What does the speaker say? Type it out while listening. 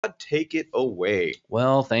Take it away.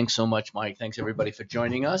 Well, thanks so much, Mike. Thanks everybody for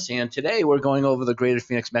joining us. And today we're going over the Greater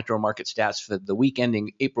Phoenix Metro Market stats for the week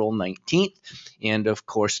ending April 19th and, of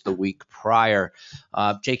course, the week prior.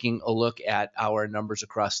 Taking a look at our numbers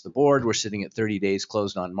across the board, we're sitting at 30 days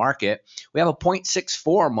closed on market. We have a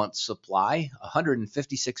 0.64 month supply,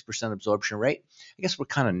 156% absorption rate. I guess we're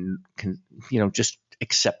kind of, just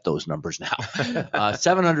accept those numbers now.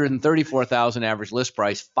 734,000 average list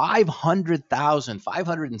price,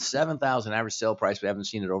 507,000 average sale price. We haven't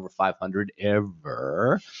seen it over 500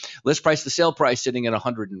 ever. List price to sale price sitting at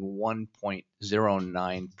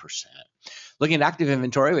 101.09%. Looking at active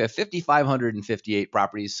inventory, we have 5,558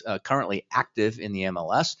 properties currently active in the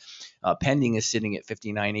MLS. Pending is sitting at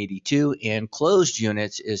 5,982, and closed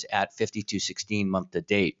units is at 5,216 month to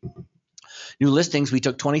date. New listings, we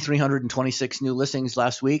took 2,326 new listings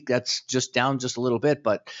last week. That's just down just a little bit,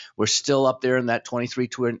 but we're still up there in that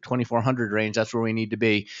 2,400 range. That's where we need to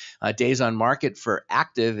be. Days on market for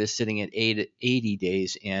active is sitting at 80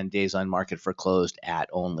 days, and days on market for closed at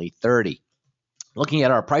only 30. Looking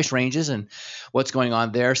at our price ranges and what's going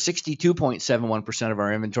on there, 62.71% of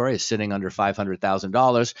our inventory is sitting under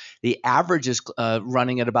 $500,000. The average is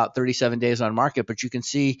running at about 37 days on market, but you can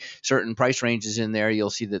see certain price ranges in there. You'll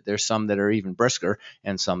see that there's some that are even brisker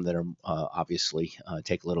and some that are obviously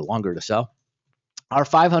take a little longer to sell. Our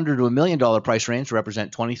 $500,000 to $1 million price range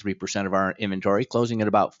represent 23% of our inventory, closing at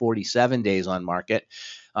about 47 days on market.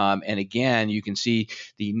 And again, you can see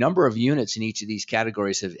the number of units in each of these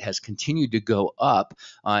categories has continued to go up.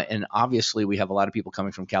 And obviously, we have a lot of people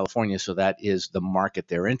coming from California, so that is the market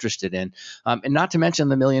they're interested in. And not to mention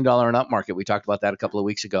the $1 million and up market. We talked about that a couple of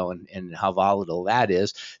weeks ago and how volatile that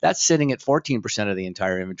is. That's sitting at 14% of the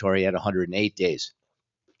entire inventory at 108 days.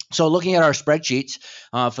 So looking at our spreadsheets,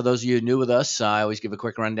 for those of you new with us, I always give a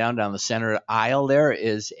quick rundown. Down the center aisle there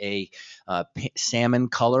is a salmon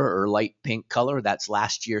color or light pink color. That's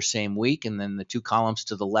last year, same week. And then the two columns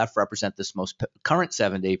to the left represent this most current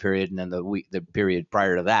 7-day period, and then the period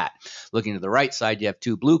prior to that. Looking to the right side, you have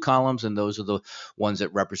two blue columns, and those are the ones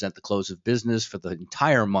that represent the close of business for the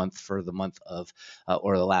entire month, for the month of,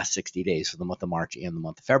 or the last 60 days, for the month of March and the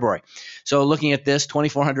month of February. So looking at this,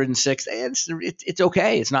 2,406, it's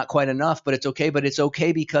okay. It's not quite enough, but it's okay. But it's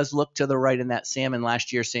okay because look to the right in that salmon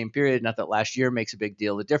last year, same period. Not that last year makes a big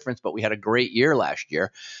deal of difference, but we had a great year last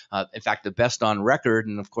year. In fact, the best on record.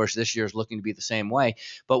 And of course, this year is looking to be the same way.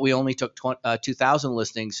 But we only took 2,000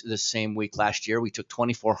 listings this same week last year. We took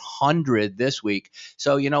 2,400 this week.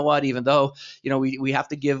 So you know what? Even though we have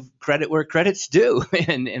to give credit where credit's due,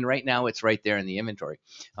 and right now it's right there in the inventory.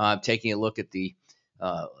 Taking a look at the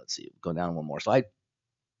let's see, go down one more slide.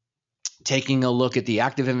 Taking a look at the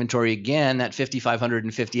active inventory again, that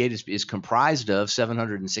 5,558 is comprised of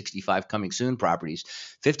 765 coming soon properties,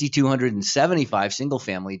 5,275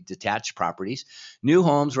 single-family detached properties. New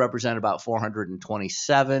homes represent about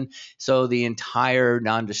 427. So the entire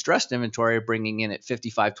non-distressed inventory bringing in at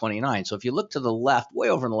 5,529. So if you look to the left,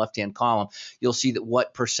 way over in the left-hand column, you'll see that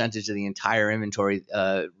what percentage of the entire inventory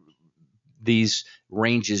these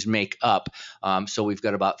ranges make up. So we've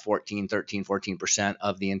got about 14%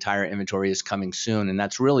 of the entire inventory is coming soon. And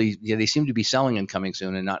that's really, they seem to be selling and coming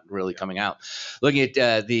soon and not really coming out. Looking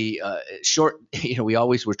at the short,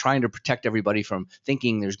 we're trying to protect everybody from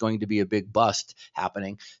thinking there's going to be a big bust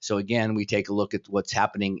happening. So again, we take a look at what's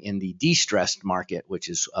happening in the distressed market, which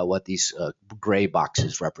is what these gray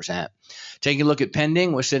boxes represent. Taking a look at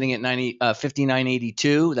pending, we're sitting at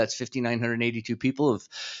 5,982. That's 5,982 people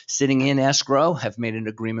sitting in escrow, have made an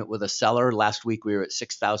agreement with a seller. Last week we were at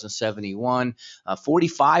 6,071,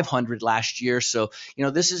 4,500 last year. So,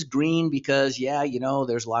 this is green because,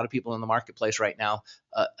 there's a lot of people in the marketplace right now,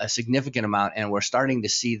 a significant amount, and we're starting to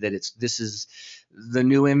see that this is the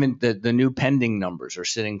new pending numbers are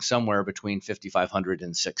sitting somewhere between 5,500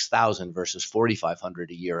 and 6,000 versus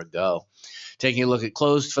 4,500 a year ago. Taking a look at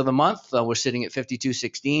closed for the month, we're sitting at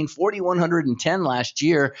 5,216, 4,110 last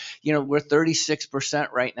year. We're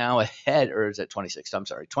 36% right now ahead, or is it 26? I'm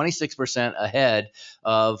sorry, 26% ahead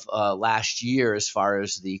of last year as far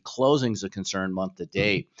as the closings are concerned, month to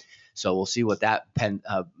date. So we'll see what that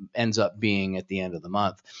ends up being at the end of the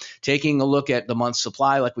month. Taking a look at the month's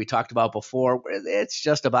supply, like we talked about before, it's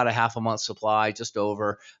just about a half a month supply, just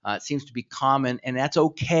over. It seems to be common, and that's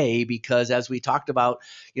okay because as we talked about,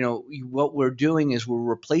 what we're doing is we're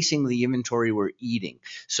replacing the inventory we're eating,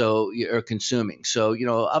 or consuming. So,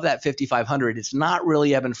 of that 5,500, it's not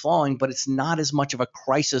really ebb and flowing, but it's not as much of a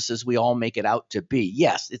crisis as we all make it out to be.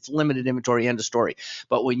 Yes, it's limited inventory, end of story.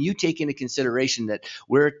 But when you take into consideration that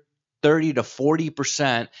we're 30 to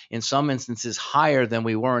 40%, in some instances higher than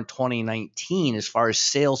we were in 2019 as far as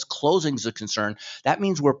sales closings are concerned. That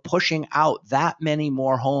means we're pushing out that many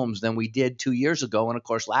more homes than we did 2 years ago. And of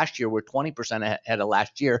course, last year we're 20% ahead of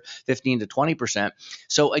last year, 15 to 20%.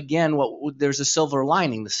 So again, there's a silver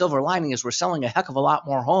lining. The silver lining is we're selling a heck of a lot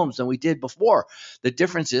more homes than we did before. The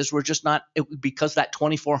difference is we're just not, because that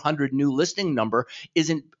 2,400 new listing number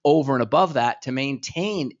isn't over and above that to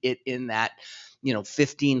maintain it in that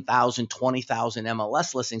 15,000, 20,000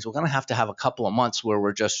 MLS listings. We're going to have a couple of months where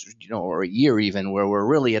we're just, or a year even, where we're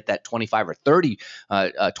really at that 25 or 30,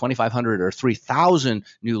 2,500 or 3,000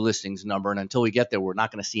 new listings number. And until we get there, we're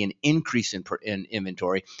not going to see an increase in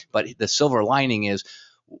inventory. But the silver lining is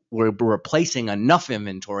we're replacing enough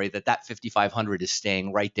inventory that 5,500 is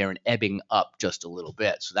staying right there and ebbing up just a little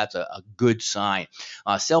bit. So that's a good sign.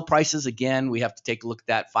 Sale prices, again, we have to take a look at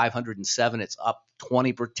that. 507, it's up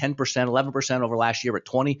 10%, 11% over last year, but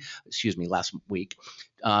last week.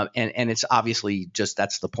 And it's obviously just,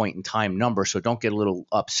 that's the point in time number. So don't get a little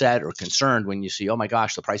upset or concerned when you see, oh my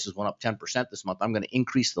gosh, the prices went up 10% this month. I'm going to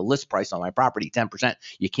increase the list price on my property 10%.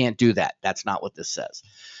 You can't do that. That's not what this says.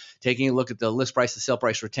 Taking a look at the list price to sale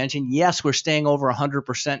price retention, yes, we're staying over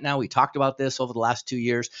 100% now. We talked about this over the last 2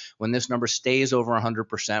 years. When this number stays over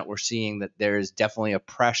 100%, we're seeing that there is definitely a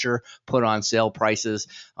pressure put on sale prices.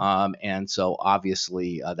 And so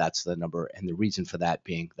obviously that's the number, and the reason for that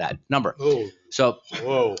being that number. Oh. So,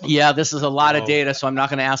 Whoa. Yeah, this is a lot of data, so I'm not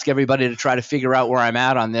going to ask everybody to try to figure out where I'm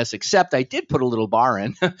at on this, except I did put a little bar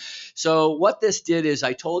in. So what this did is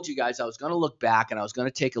I told you guys I was going to look back and I was going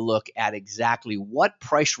to take a look at exactly what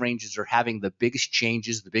price ranges are having the biggest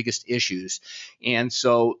changes, the biggest issues. And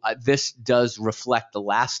so this does reflect the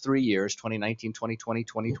last 3 years, 2019, 2020,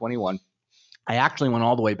 2021. I actually went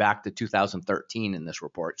all the way back to 2013 in this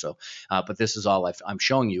report. So, but this is all I'm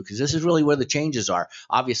showing you because this is really where the changes are,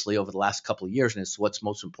 obviously, over the last couple of years, and it's what's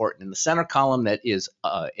most important. In the center column that is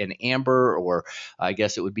an amber, or I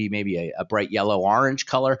guess it would be maybe a bright yellow-orange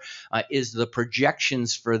color, is the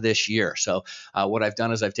projections for this year. So what I've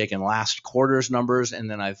done is I've taken last quarter's numbers, and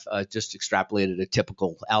then I've just extrapolated a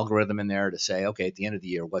typical algorithm in there to say, okay, at the end of the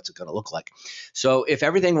year, what's it going to look like? So if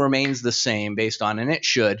everything remains the same based on, and it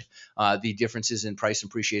should, the differences in price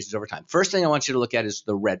appreciations over time. First thing I want you to look at is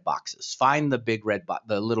the red boxes. Find the big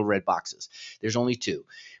the little red boxes. There's only two.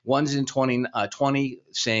 One's in 2020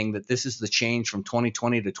 saying that this is the change from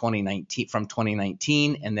 2020 to 2019, from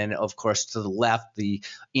 2019. And then, of course, to the left, the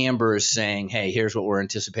amber is saying, hey, here's what we're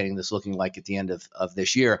anticipating this looking like at the end of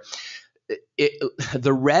this year.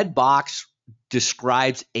 The red box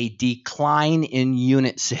describes a decline in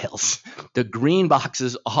unit sales. The green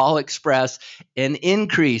boxes all express an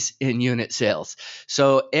increase in unit sales.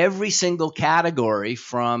 So every single category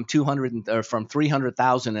from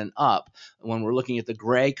 300,000 and up, when we're looking at the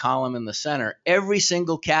gray column in the center, every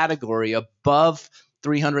single category above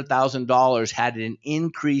 $300,000 had an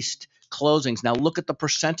increased closings. Now look at the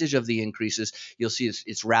percentage of the increases. You'll see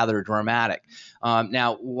it's rather dramatic.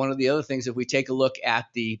 Now, one of the other things, if we take a look at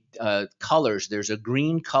the colors, there's a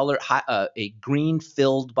green color, a green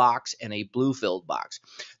filled box and a blue filled box.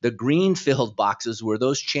 The green filled boxes were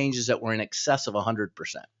those changes that were in excess of 100%.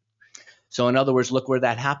 So in other words, look where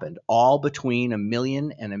that happened, all between $1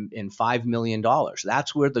 million and $5 million.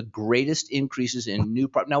 That's where the greatest increases in new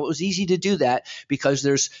property. Now, it was easy to do that because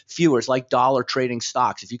there's fewer. It's like dollar trading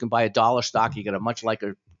stocks. If you can buy a dollar stock, you get a much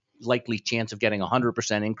likely chance of getting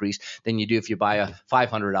 100% increase than you do if you buy a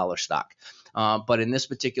 $500 stock. But in this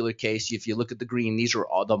particular case, if you look at the green, these are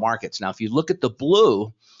all the markets. Now, if you look at the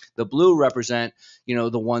blue represent,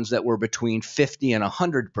 the ones that were between 50 and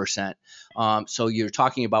 100%. So you're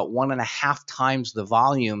talking about 1.5 times the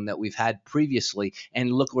volume that we've had previously.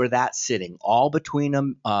 And look where that's sitting, all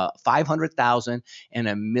between 500,000 and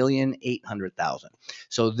 1,800,000.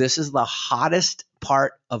 So this is the hottest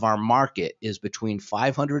part of our market, is between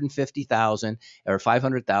 550,000 or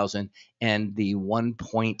 500,000 and the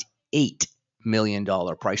 $1.8 million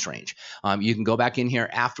price range. You can go back in here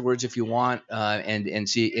afterwards if you want and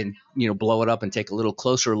see and blow it up and take a little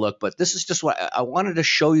closer look. But this is just what I wanted to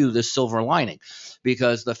show you, this silver lining,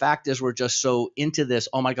 because the fact is we're just so into this.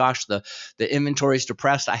 Oh my gosh, the inventory is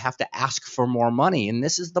depressed. I have to ask for more money, and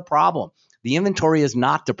this is the problem. The inventory is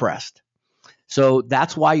not depressed. So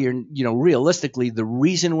that's why realistically, the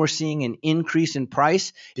reason we're seeing an increase in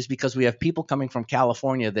price is because we have people coming from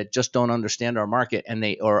California that just don't understand our market,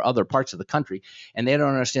 or other parts of the country, and they don't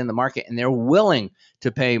understand the market, and they're willing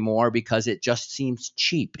to pay more because it just seems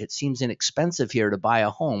cheap. It seems inexpensive here to buy a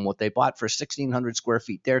home. What they bought for 1,600 square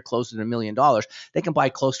feet there, close to $1 million, they can buy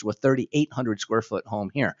close to a 3,800 square foot home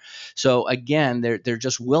here. So again, they're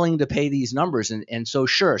just willing to pay these numbers, and so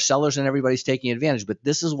sure, sellers and everybody's taking advantage, but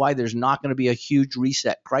this is why there's not going to be a huge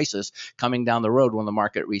reset crisis coming down the road when the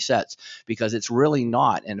market resets, because it's really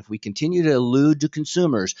not. And if we continue to allude to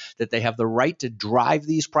consumers that they have the right to drive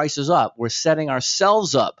these prices up, we're setting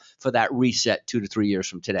ourselves up for that reset 2 to 3 years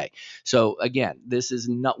from today. So again,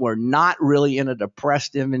 we're not really in a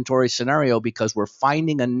depressed inventory scenario, because we're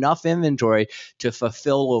finding enough inventory to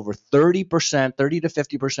fulfill over 30 to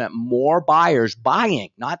 50% more buyers buying,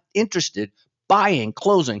 not interested, buying,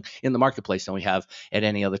 closing in the marketplace than we have at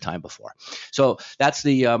any other time before. So that's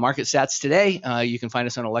the market stats today. You can find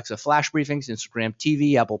us on Alexa Flash Briefings, Instagram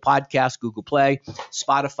TV, Apple Podcasts, Google Play,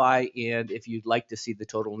 Spotify, and if you'd like to see the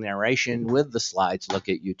total narration with the slides, look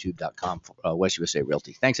at youtube.com, West USA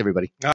Realty. Thanks, everybody.